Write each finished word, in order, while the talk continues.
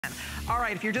All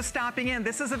right, if you're just stopping in,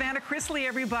 this is Savannah Chrisley,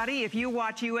 everybody. If you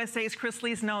watch USA's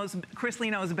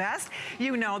Chrisley Knows Best,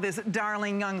 you know this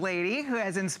darling young lady who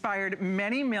has inspired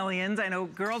many millions. I know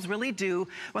girls really do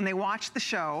when they watch the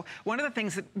show. One of the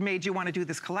things that made you want to do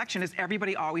this collection is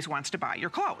everybody always wants to buy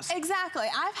your clothes. Exactly.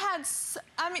 I've had,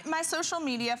 my social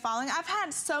media following, I've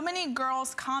had so many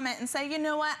girls comment and say, you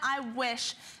know what, I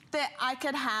wish that I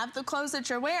could have the clothes that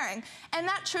you're wearing. And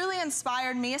that truly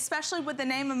inspired me, especially with the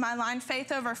name of my line,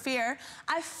 Faith Over Fear.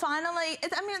 I finally,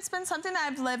 it's been something that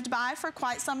I've lived by for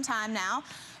quite some time now,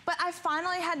 but I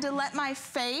finally had to let my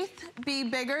faith be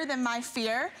bigger than my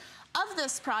fear of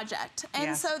this project.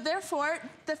 And so therefore,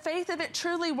 the faith of it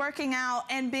truly working out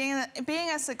and being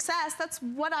a success, that's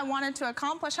what I wanted to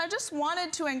accomplish. I just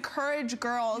wanted to encourage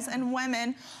girls and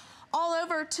women all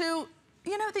over to,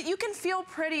 you know, that you can feel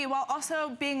pretty while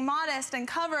also being modest and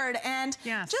covered, and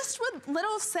just with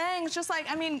little sayings, just like,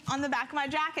 on the back of my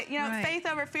jacket, you know, faith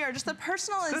over fear, just the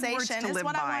personalization is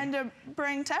what I wanted to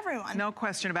bring to everyone. No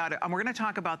question about it. We're gonna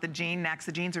talk about the jean next.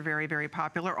 The jeans are very, very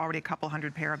popular. Already a couple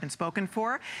hundred pair have been spoken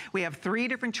for. We have 3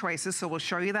 different choices, so we'll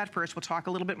show you that first. We'll talk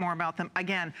a little bit more about them.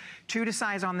 Again, true to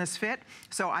size on this fit.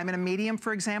 So I'm in a medium,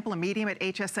 for example. A medium at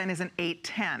HSN is an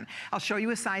 8'10". I'll show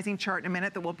you a sizing chart in a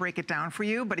minute that will break it down for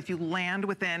you, but if you land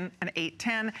within an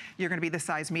 8'10", you're gonna be the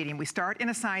size medium. We start in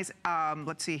a size,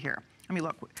 let's see here. Let me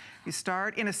look. We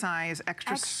start in a size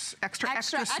extra small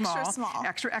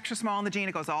in the jean.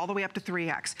 It goes all the way up to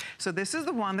 3X. So this is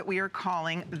the one that we are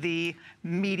calling the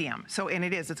medium. So, and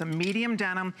it's a medium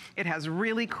denim. It has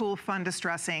really cool, fun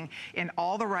distressing in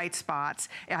all the right spots.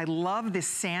 I love this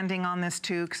sanding on this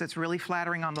too, because it's really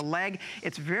flattering on the leg.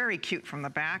 It's very cute from the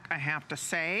back, I have to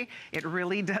say. It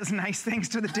really does nice things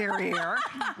to the derriere,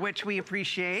 which we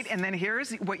appreciate. And then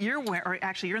here's what you're wearing, or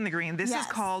actually you're in the green. This is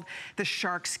called the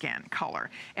shark skin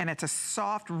color. And it's a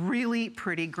soft, really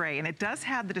pretty gray. And it does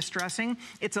have the distressing.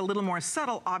 It's a little more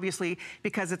subtle, obviously,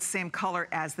 because it's the same color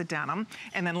as the denim.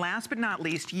 And then last but not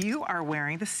least, you are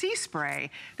wearing the Sea Spray.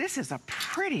 This is the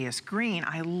prettiest green.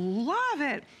 I love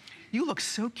it. You look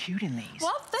so cute in these.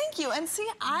 Well, thank you. And see,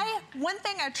 one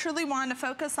thing I truly wanted to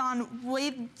focus on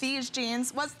with these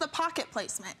jeans was the pocket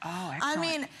placement. Oh,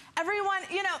 excellent. Everyone,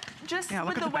 you know, just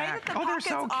with the way that the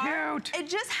pockets are, it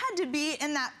just had to be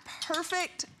in that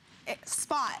perfect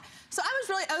spot. So I was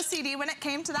really OCD when it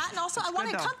came to that, and also I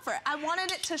wanted comfort. I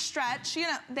wanted it to stretch. You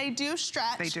know, they do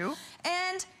stretch. They do.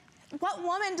 And what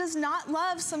woman does not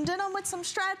love some denim with some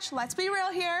stretch? Let's be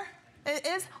real here. It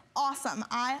is awesome.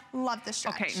 I love this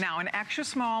stretch. Okay, now an extra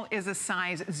small is a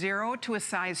size 0 to a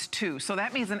size 2. So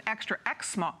that means an extra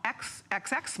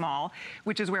XX small,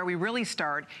 which is where we really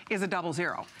start, is a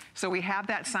 00. So we have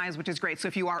that size, which is great. So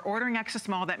if you are ordering extra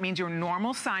small, that means your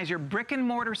normal size, your brick and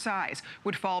mortar size,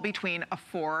 would fall between a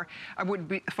 4,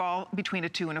 fall between a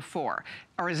 2 and a 4,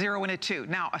 or a 0 and a 2.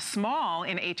 Now, a small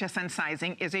in HSN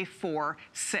sizing is a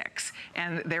 4'6",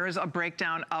 and there is a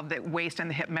breakdown of the waist and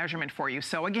the hip measurement for you.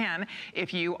 So again,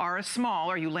 if you are a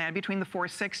small or you land between the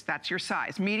 4'6", that's your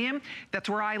size. Medium, that's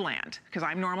where I land, because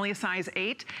I'm normally a size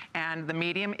 8, and the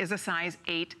medium is a size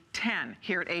 8'10"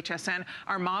 here at HSN.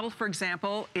 Our model, for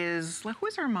example, is, who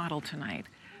is our model tonight?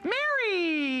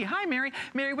 Mary! Hi, Mary.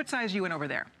 Mary, what size are you in over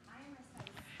there?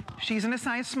 She's in a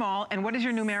size small, and what is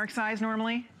your numeric size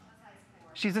normally?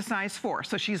 She's a size 4,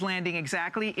 so she's landing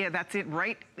exactly, that's it,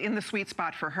 right in the sweet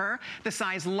spot for her. The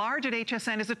size large at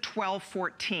HSN is a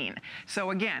 12-14.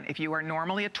 So again, if you are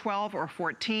normally a 12 or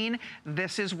 14,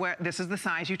 this is the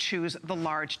size you choose, the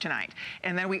large tonight.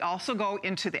 And then we also go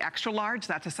into the extra large,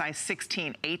 that's a size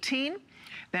 16-18.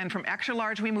 Then from extra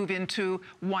large, we move into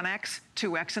 1X,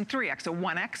 2X, and 3X. So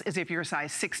 1X is if you're a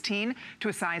size 16 to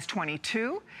a size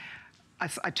 22.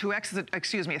 A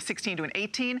 2X is, a 16 to an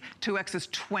 18, 2X is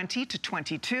 20 to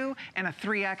 22, and a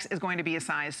 3X is going to be a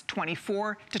size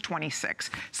 24 to 26.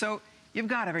 So you've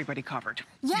got everybody covered.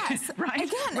 Yes, right?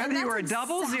 Again, whether you are a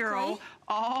 00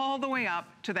 all the way up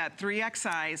to that 3X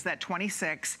size, that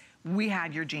 26, we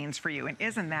had your jeans for you, and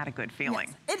isn't that a good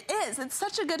feeling? Yes, it is. It's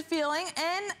such a good feeling,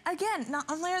 and again, not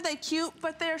only are they cute,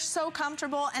 but they're so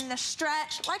comfortable, and the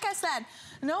stretch, like I said,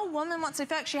 no woman wants to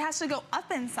feel she has to go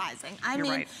up in sizing.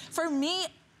 For me,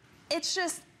 it's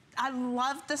just, I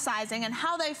love the sizing and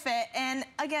how they fit, and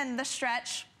again, the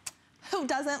stretch. Who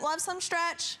doesn't love some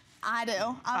stretch? I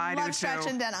do. I love stretch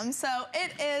and denim, so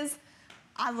it is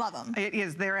I love them. It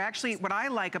is. They're actually, what I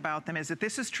like about them is that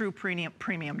this is true premium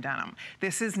denim.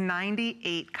 This is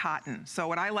 98 cotton. So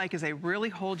what I like is they really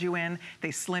hold you in,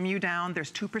 they slim you down.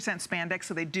 There's 2% spandex,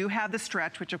 so they do have the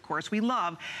stretch, which of course we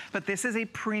love, but this is a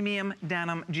premium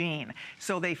denim jean.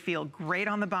 So they feel great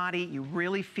on the body. You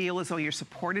really feel as though you're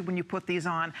supported when you put these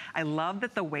on. I love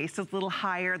that the waist is a little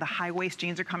higher. The high waist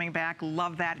jeans are coming back.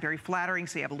 Love that. Very flattering.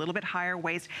 So you have a little bit higher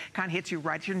waist. Kind of hits you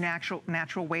right at your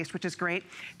natural waist, which is great.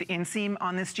 The inseam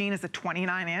on this jean is a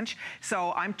 29-inch.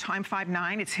 So I'm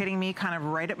 5'9". It's hitting me kind of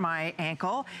right at my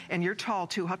ankle. And you're tall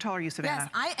too. How tall are you, Savannah?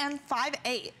 Yes, I am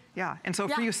 5'8". Yeah, and so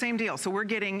for you, same deal. So we're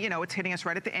getting, you know, it's hitting us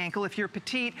right at the ankle. If you're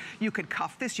petite, you could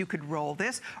cuff this, you could roll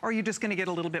this, or you're just gonna get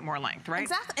a little bit more length, right?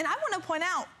 Exactly, and I wanna point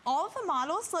out, all of the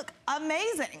models look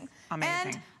amazing.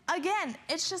 Amazing. And again,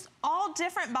 it's just all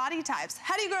different body types.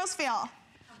 How do you girls feel?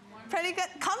 Pretty good,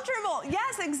 comfortable,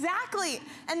 yes, exactly.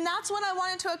 And that's what I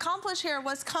wanted to accomplish here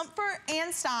was comfort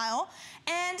and style.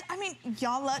 And I mean,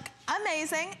 y'all look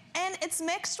amazing. And it's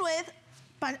mixed with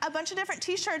a bunch of different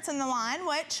t-shirts in the line,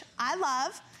 which I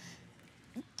love.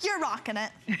 You're rocking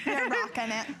it. You're rocking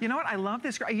it. You know what? I love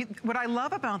this. What I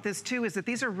love about this too is that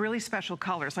these are really special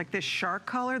colors, like this shark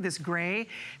color, this gray.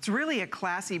 It's really a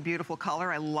classy, beautiful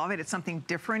color. I love it. It's something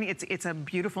different. It's a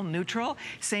beautiful neutral.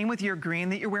 Same with your green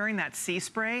that you're wearing, that sea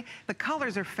spray. The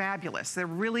colors are fabulous. They're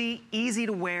really easy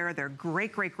to wear. They're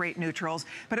great, great, great neutrals.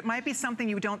 But it might be something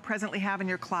you don't presently have in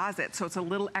your closet, so it's a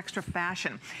little extra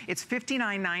fashion. It's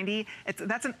 $59.90.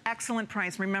 That's an excellent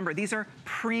price. Remember, these are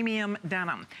premium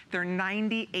denim. They're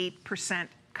 98%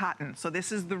 cotton. So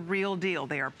this is the real deal.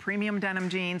 They are premium denim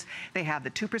jeans. They have the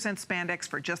 2% spandex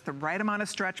for just the right amount of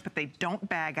stretch, but they don't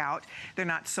bag out. They're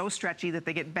not so stretchy that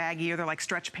they get baggy, or they're like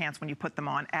stretch pants when you put them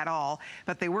on at all.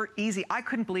 But they were easy. I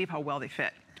couldn't believe how well they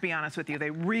fit, to be honest with you.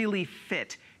 They really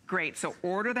fit great. So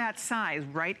order that size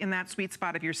right in that sweet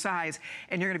spot of your size,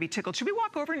 and you're gonna be tickled. Should we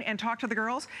walk over and talk to the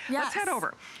girls? Yes. Let's head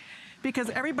over.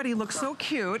 Because everybody looks so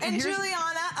cute. And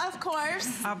Juliana, of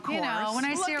course. Of course. You know, when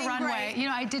I see a Looking runway, great. you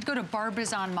know, I did go to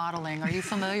Barbizon modeling. Are you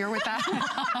familiar with that?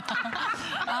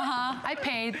 I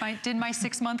paid, did my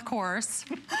 6-month course.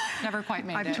 Never quite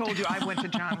made it. I've told you I went to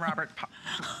John Robert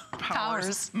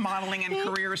Powers Modeling and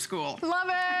Career School. Love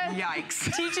it.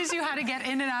 Yikes. Teaches you how to get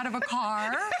in and out of a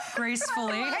car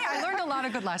gracefully. Hey, I learned a lot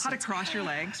of good lessons. How to cross your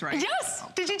legs, right? Yes.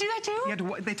 Did you do that too? You had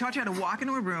to, they taught you how to walk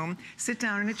into a room, sit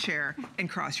down in a chair, and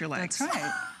cross your legs. That's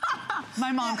right.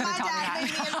 My mom could have taught me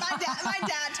that. My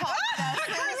dad taught me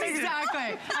that.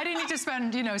 Exactly. I didn't need to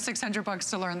spend, you know, $600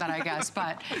 to learn that, I guess,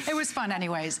 but it was fun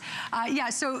anyways. Yeah,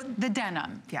 so the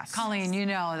denim. Yes. Colleen, you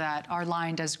know that our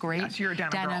line does great you're a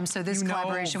denim girl. So this you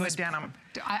collaboration know was denim.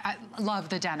 I love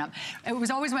the denim. It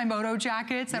was always my moto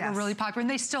jackets that were really popular, and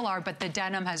they still are, but the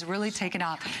denim has really taken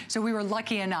off. So we were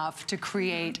lucky enough to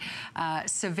create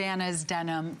Savannah's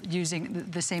denim using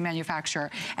the same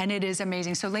manufacturer, and it is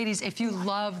amazing. So ladies, if you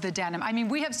love the denim, I mean,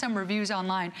 we have some reviews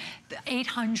online,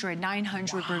 800,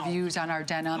 900 reviews on our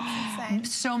denim.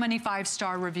 So many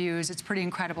 5-star reviews, it's pretty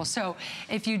incredible. So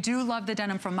if you do love the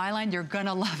denim from my line, you're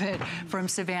gonna love it from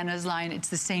Savannah's line. It's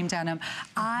the same denim.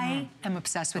 I am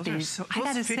obsessed with these. I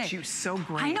gotta say, fit you so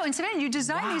great. I know, and Savannah, you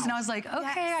designed these, and I was like,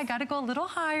 okay, I gotta go a little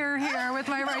higher here with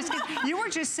my rice. You were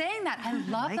just saying that. I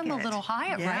love them a little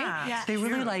higher, right? Yeah. They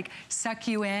really like suck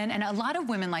you in, and a lot of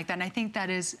women like that, and I think that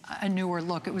is a newer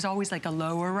look. It was always like a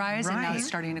lower rise, and now it's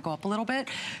starting to go up a little bit.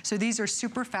 So these are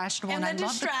super fashionable, And I the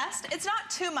love distressed, it's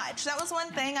not too much. That was one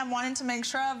thing I wanted to make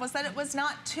sure of, was that it was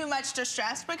not too much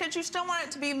distressed, because you still want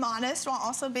it to be modest while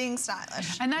also being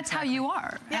stylish. And that's how you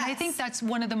are. And I think that's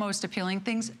one of the most appealing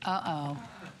things.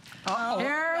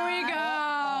 Here we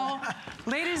go.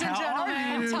 Ladies and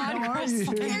gentlemen, Todd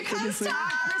Chrisley. Here comes Todd.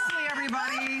 Chrisley,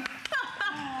 everybody.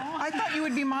 I thought you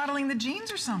would be modeling the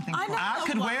jeans or something. I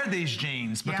could wear these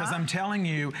jeans because I'm telling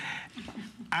you,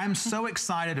 I'm so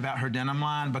excited about her denim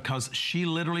line because she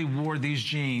literally wore these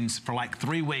jeans for like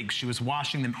 3 weeks. She was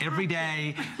washing them every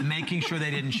day, making sure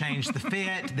they didn't change the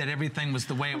fit, that everything was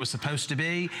the way it was supposed to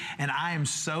be. And I am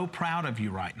so proud of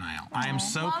you right now. I am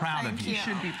so proud of you. You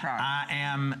should be proud. I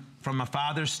am, from a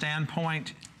father's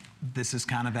standpoint, this is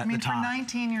kind of at the top. For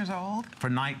 19 years old? For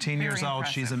 19 years old,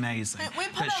 impressive. she's amazing. We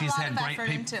put a lot of effort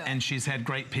into it. And she's had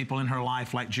great people in her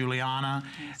life like Juliana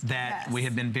that we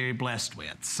have been very blessed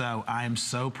with. So I am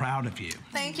so proud of you.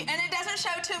 Thank you. And it doesn't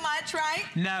show too much, right?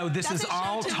 No, this is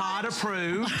all Todd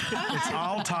approved. It's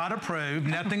all Todd approved.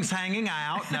 Nothing's hanging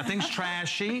out. Nothing's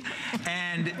trashy.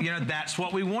 And, you know, that's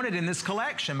what we wanted in this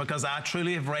collection because I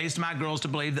truly have raised my girls to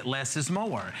believe that less is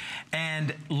more.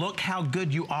 And look how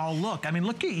good you all look. I mean,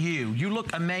 look at you. you. You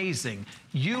look amazing.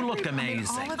 You look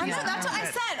amazing. I know, that's what I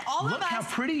said. All look of us how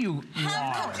pretty you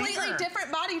have are. completely different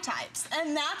body types.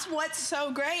 And that's what's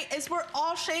so great, is we're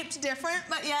all shaped different,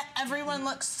 but yet everyone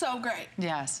looks so great.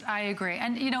 Yes, I agree.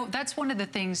 And you know, that's one of the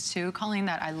things too, Colleen,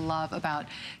 that I love about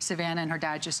Savannah, and her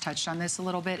dad just touched on this a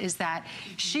little bit, is that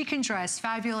she can dress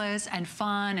fabulous and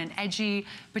fun and edgy,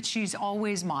 but she's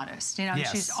always modest. You know,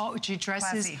 yes. she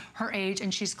dresses classy. Her age,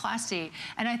 and she's classy.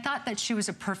 And I thought that she was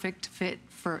a perfect fit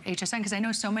for HSN, because I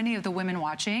know so many of the women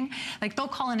watching, like they'll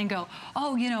call in and go,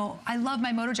 oh, you know, I love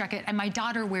my moto jacket and my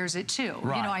daughter wears it too.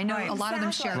 Right. You know, I know a lot of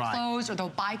them share Right. clothes, or they'll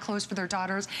buy clothes for their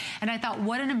daughters. And I thought,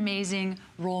 what an amazing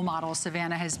role model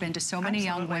Savannah has been to so many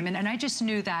young women. And I just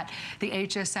knew that the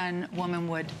HSN woman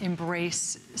would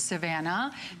embrace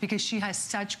Savannah, because she has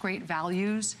such great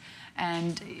values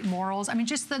and morals. I mean,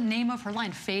 just the name of her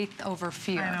line, faith over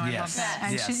fear. I know, I love that.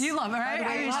 And Yes. you love her, right?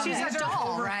 I mean, she's a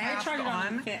doll, right? I tried it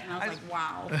on fit, and I was like,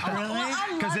 wow.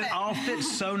 Really? Because it all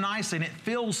fits so nicely and it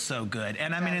feels so good.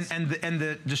 And I mean, and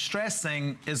the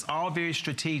distressing is all very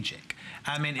strategic.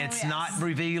 I mean, it's not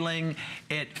revealing.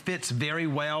 It fits very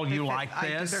well. You like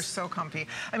this? They're so comfy.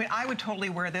 I mean, I would totally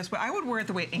wear this, but I would wear it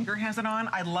the way Inger has it on.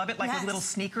 I love it, like with a little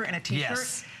sneaker and a t-shirt.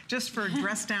 Yes. Just for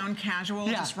dress down casual,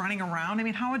 just running around. I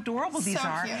mean, how adorable these So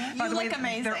are. cute. By You the way, look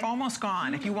amazing. they're almost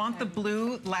gone. If you want the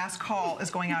blue, last call is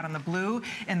going out on the blue.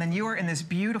 And then you are in this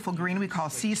beautiful green we call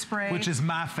Sea Spray. Which is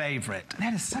my favorite.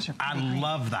 That is such a pretty I green.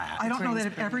 love that. I don't know that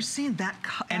I've ever seen that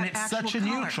And it's such a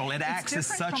neutral. It acts as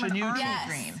such a neutral. Yes.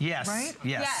 Green, Yes. right?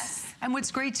 Yes. And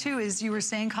what's great too is you were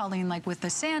saying, Colleen, like with the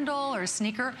sandal or a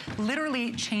sneaker,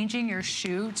 literally changing your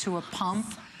shoe to a pump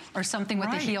or something with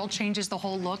a heel changes the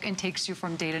whole look and takes you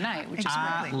from day to night, which is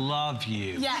I great. love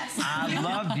you. Yes. I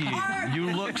love you.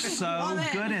 You look so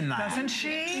good in that. Doesn't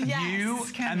she? Yes. You,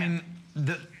 I mean,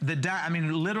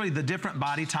 literally the different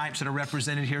body types that are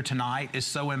represented here tonight is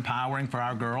so empowering for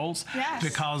our girls. Yes.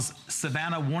 Because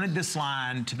Savannah wanted this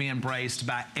line to be embraced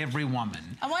by every woman.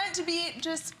 I want it to be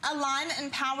just a line of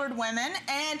empowered women,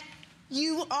 and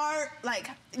you are, like,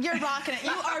 you're rocking it.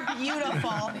 You are beautiful.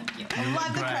 Thank you. I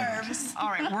love the curves. All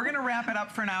right, we're gonna wrap it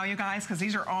up for now, you guys, because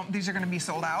these are gonna be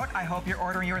sold out. I hope you're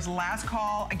ordering yours. Last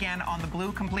call, again, on the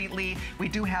blue completely. We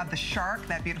do have the shark,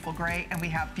 that beautiful gray, and we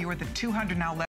have fewer than 200 now left.